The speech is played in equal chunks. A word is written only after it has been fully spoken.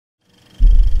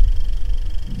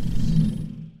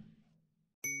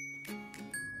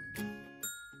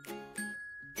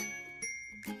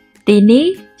ទីនេះ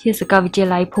ជាសាកលវិទ្យា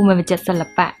ល័យភូមិវិចិត្រសិល្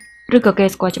បៈឬក៏គេ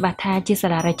ស្គាល់ច្បាស់ថាជាសា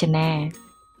លារចនា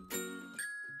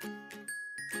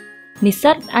និស្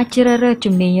សិតអាចជ្រើសរើស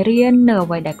ជំនាញរៀននៅអ្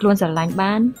វីដែលខ្លួនស្រឡាញ់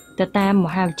បានទៅតាមម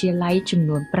ហាវិទ្យាល័យចំ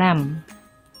នួន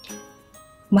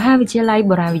5មហាវិទ្យាល័យ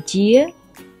បុរាណវិទ្យា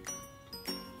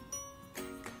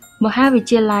មហាវិទ្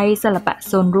យាល័យសិល្បៈ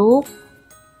សូនរូប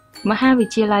មហាវិ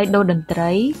ទ្យាល័យដូតន្ត្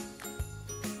រី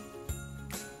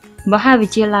មហាវិ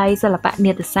ទ្យាល័យសិល្បៈ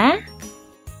នាដសាស្ត្រ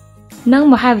និង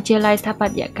មហាវិទ្យាល័យស្ថាប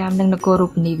ត្យកម្មនិងនគររូ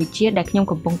បនីយវិទ្យាដែលខ្ញុំ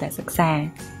កំពុងតែសិក្សា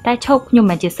តែឈប់ខ្ញុំ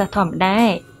មិនជាសិស្សធម្មតា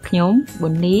ខ្ញុំប៊ុ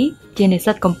ននីជានិស្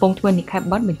សិតកំពុងធ្វើនិក្ខេប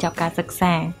បទបញ្ចប់ការសិក្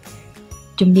សា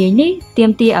ជំនាញនេះទា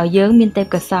មទារឲ្យយើងមានទេព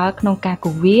កោសល្យក្នុងការ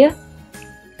គូវា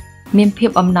មានភាព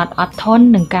អំណត់អត់ធន់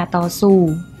និងការតស៊ូ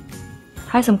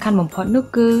ហើយសំខាន់បំផុតនោះ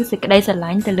គឺសេចក្តីស្រ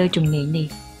ឡាញ់ទៅលើជំនាញនេះ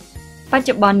បច្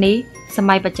ចុប្បន្ននេះស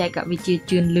ម័យបច្ចេកវិទ្យា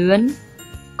ជឿនលឿន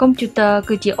កុំព្យូទ័រ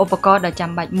គឺជាឧបករណ៍ដ៏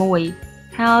ចាំបាច់មួយ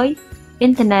ហើយអ៊ី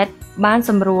នធឺណិតបាន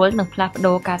សម្រួលនិងផ្លាស់ប្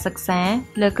ដូរការសិក្សា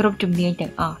លើគ្រប់ជំនាញទាំ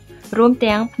ងអស់រួម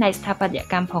ទាំងផ្នែកស្ថាបត្យ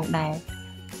កម្មផងដែរ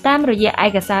តាមរយៈឯ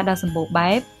កសារដ៏សម្បូរ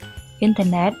បែបអ៊ីនធឺ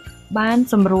ណិតបាន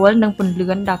សម្រួលនិងពន្លឿ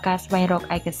នដល់ការស្វែងរក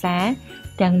ឯកសារ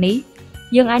ទាំងនេះ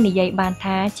យើងអាចនិយាយបាន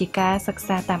ថាជាការសិក្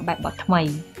សាតាមបែបបទថ្មី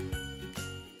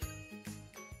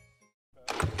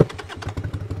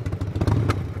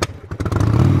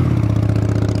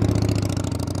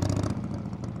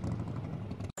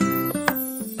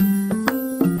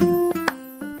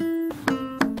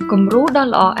គំរូដ៏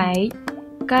ល្អឯក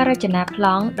ការរចនាប្ល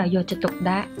ង់ដោយយកចិត្តទុក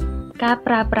ដាក់ការ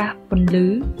ប្រើប្រាស់ពន្លឺ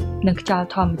និងខ្យល់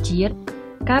ធម្មជាតិ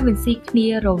ការបញ្ស៊ីគ្នា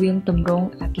រវាងទម្រង់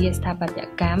អគារស្ថាបត្យ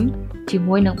កម្មជា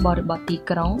មួយនឹងបរិបទទី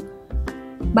ក្រុង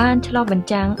បានឆ្លុះបញ្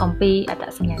ចាំងអំពីអត្ត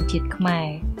សញ្ញាណជាតិខ្មែរ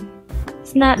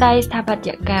ស្នាដៃស្ថាបត្យ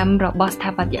កម្មរបស់ស្ថា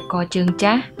បត្យករជើង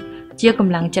ចាស់ជាក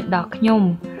ម្លាំងចិត្តដល់ខ្ញុំ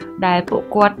ដែលពួក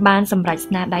គាត់បានសម្រេច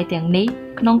ស្នាដៃទាំងនេះ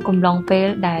ក្នុងកំឡុងពេល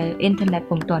ដែលអ៊ីនធឺណិត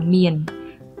ពុំទាន់មាន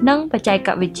និងបច្ចេក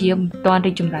វិទ្យាមិនទាន់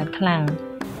រីកចម្រើនខ្លាំង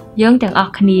យើងទាំងអ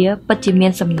ស់គ្នាពិតជាមា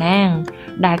នសំណាង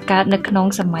ដែលកើតនៅក្នុង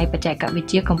សម័យបច្ចេកវិ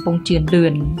ទ្យាកំពុងជឿនលឿ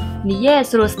ននិយាយ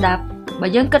ស្រួលស្ដាប់បើ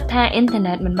យើងគិតថាអ៊ីនធឺ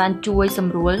ណិតមិនបានជួយស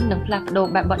ម្រួលនិងផ្លាស់ប្ដូរ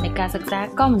បែបបទនៃការសិក្សា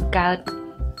ក៏មិនកើត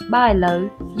បើឥឡូវ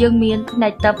យើងមានផ្នែ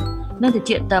កទឹកនិងត្រ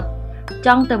ចៀកទឹកច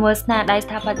ង់ទៅមើលស្នាដៃស្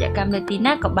ថាបត្យកម្មនៅទី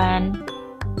ណាក៏បាន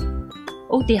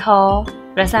ឧទាហរណ៍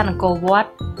ប្រាសាទអង្គរវត្ត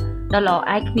ដ៏ល្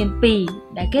អឯកគ្មានពីរ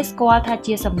ដែលគេស្គាល់ថា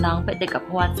ជាសំណង់បេតិក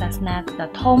ភណ្ឌសាសនាដ៏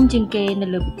ធំជាងគេនៅ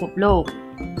លើពិភពលោក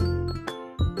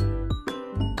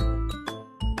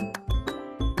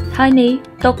ហើយនេះ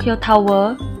Tokyo Tower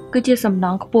គឺជាសំណ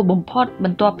ង់ខ្ពស់បំផុតប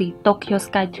ន្ទាប់ពី Tokyo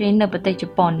Skytrain នៅប្រទេសជ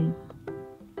ប៉ុន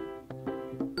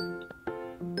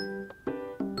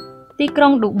ទីក្រុ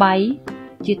ងឌូបៃ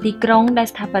ជាទីក្រុងដែល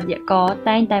ស្ថាបត្យករ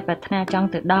តែងតែប្រាថ្នាចង់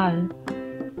ទៅដល់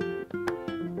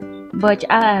Burj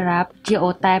Al Arab ជាអូ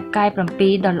តែបកាយ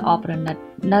7ដ៏ល្អប្រណិត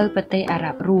នៅប្រទេសអា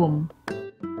រ៉ាប់រួម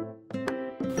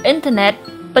អ៊ីនធឺណិត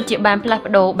ពិតជាបានផ្លាស់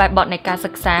ប្ដូរបែបបទនៃការ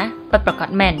សិក្សាពិតប្រាកដ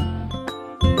មែន